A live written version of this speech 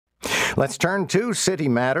Let's turn to city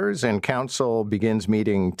matters, and council begins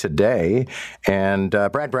meeting today. And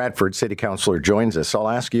Brad Bradford, City Councillor, joins us. I'll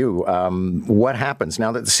ask you, what happens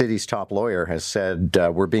now that the city's top lawyer has said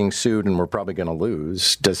we're being sued and we're probably going to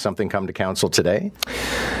lose? Does something come to council today?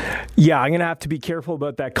 Yeah, I'm going to have to be careful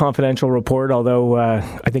about that confidential report, although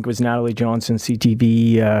I think it was Natalie Johnson,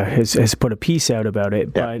 CTV, has put a piece out about it.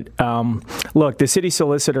 Yeah. But look, the city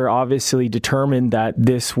solicitor obviously determined that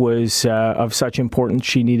this was of such importance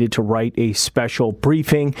she needed to write a special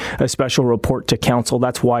briefing, a special report to council.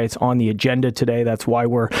 That's why it's on the agenda today. That's why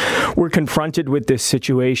we're confronted with this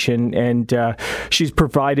situation. And she's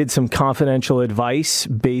provided some confidential advice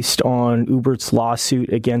based on Ubert's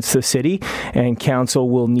lawsuit against the city, and council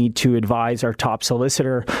will need to advise our top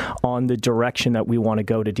solicitor on the direction that we want to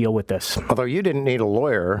go to deal with this. Although you didn't need a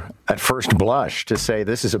lawyer at first blush to say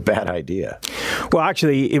this is a bad idea. Well,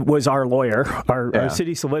 actually, it was our lawyer, our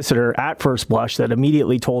city solicitor at first blush that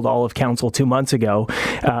immediately told all of council 2 months ago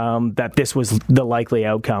that this was the likely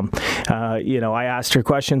outcome. I asked her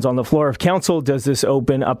questions on the floor of council. Does this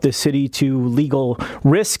open up the city to legal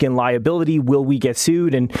risk and liability? Will we get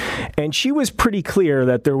sued? And she was pretty clear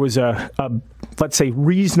that there was a let's say,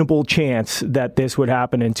 reasonable chance that this would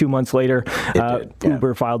happen. And 2 months later,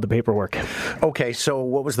 Uber filed the paperwork. Okay, so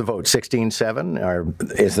what was the vote?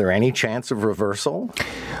 16-7? Is there any chance of reversal?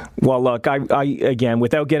 Well, look, I again,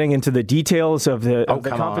 without getting into the details of the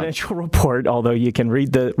confidential report, although you can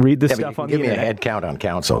read the stuff on the internet. Give me a head count on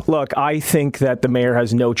council. Look, I think that the mayor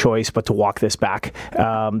has no choice but to walk this back.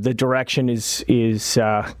 The direction is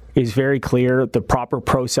very clear. The proper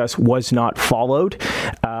process was not followed.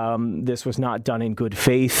 This was not done in good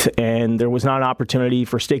faith, and there was not an opportunity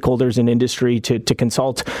for stakeholders in industry to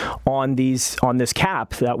consult on this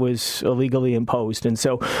cap that was illegally imposed. And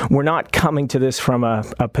so we're not coming to this from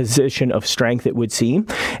a position of strength, it would seem.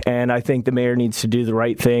 And I think the mayor needs to do the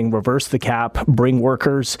right thing, reverse the cap, bring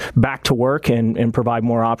workers back to work, and provide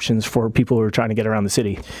more options for people who are trying to get around the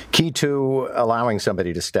city. Key to allowing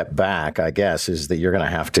somebody to step back, I guess, is that you're going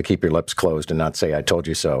to have to keep your lips closed and not say, I told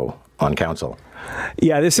you so on council.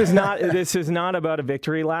 Yeah, this is not about a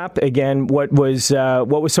victory lap. Again, what was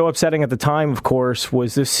so upsetting at the time, of course,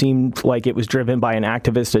 was this seemed like it was driven by an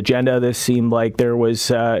activist agenda. This seemed like there was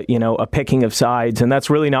a picking of sides, and that's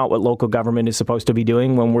really not what local government is supposed to be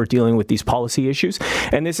doing when we're dealing with these policy issues.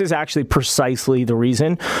 And this is actually precisely the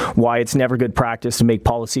reason why it's never good practice to make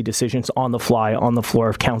policy decisions on the fly on the floor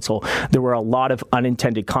of council. There were a lot of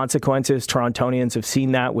unintended consequences. Torontonians have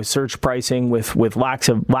seen that with surge pricing, with lack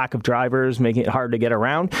of drivers, making it hard to get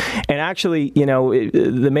around. And actually,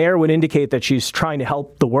 the mayor would indicate that she's trying to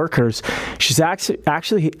help the workers. She's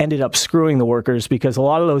actually ended up screwing the workers, because a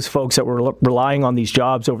lot of those folks that were relying on these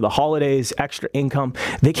jobs over the holidays, extra income,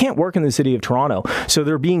 they can't work in the city of Toronto. So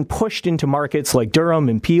they're being pushed into markets like Durham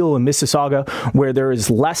and Peel and Mississauga, where there is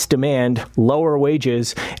less demand, lower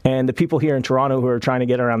wages, and the people here in Toronto who are trying to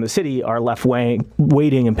get around the city are left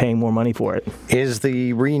waiting and paying more money for it. Is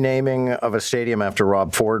the renaming of a stadium after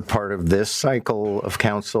Rob Ford part of this cycle of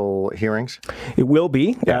council hearings? It will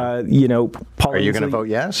be. Yeah. Are you going to vote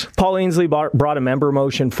yes? Paul Ainsley brought a member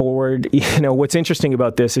motion forward. What's interesting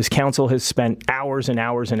about this is council has spent hours and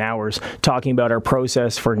hours and hours talking about our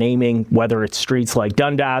process for naming, whether it's streets like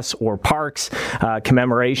Dundas or parks,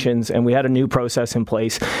 commemorations, and we had a new process in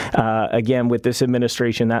place. Again, with this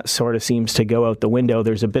administration, that sort of seems to go out the window.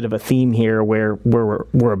 There's a bit of a theme here where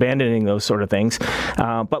we're abandoning those sort of things.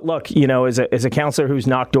 But look, as a councillor who's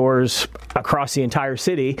knocked doors across the entire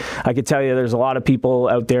city, I could tell you there's a lot of people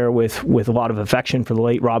out there with a lot of affection for the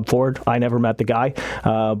late Rob Ford. I never met the guy,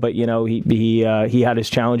 but he had his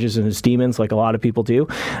challenges and his demons, like a lot of people do.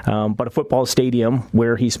 But a football stadium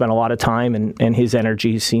where he spent a lot of time and his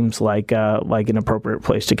energy seems like an appropriate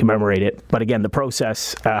place to commemorate it. But again, the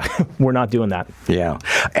process, we're not doing that. Yeah,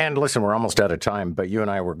 and listen, we're almost out of time, but you and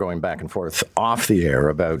I were going back and forth off the air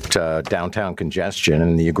about downtown congestion,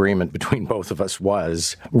 and the agreement between both of us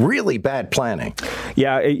was really bad planning.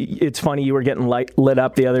 Yeah, it's funny. You were getting lit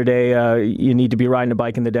up the other day. You need to be riding a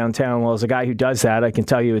bike in the downtown. Well, as a guy who does that, I can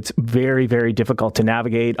tell you it's very, very difficult to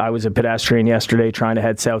navigate. I was a pedestrian yesterday trying to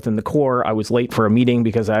head south in the core. I was late for a meeting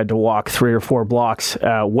because I had to walk 3 or 4 blocks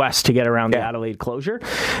west to get around the Adelaide closure.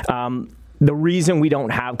 The reason we don't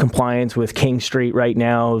have compliance with King Street right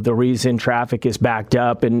now, the reason traffic is backed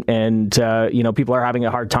up and people are having a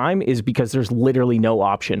hard time is because there's literally no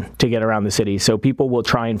option to get around the city. So people will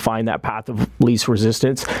try and find that path of least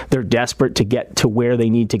resistance. They're desperate to get to where they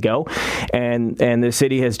need to go. And the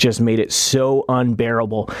city has just made it so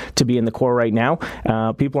unbearable to be in the core right now.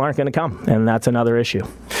 People aren't going to come, and that's another issue.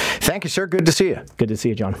 Thank you, sir. Good to see you. Good to see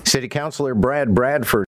you, John. City Councillor Brad Bradford.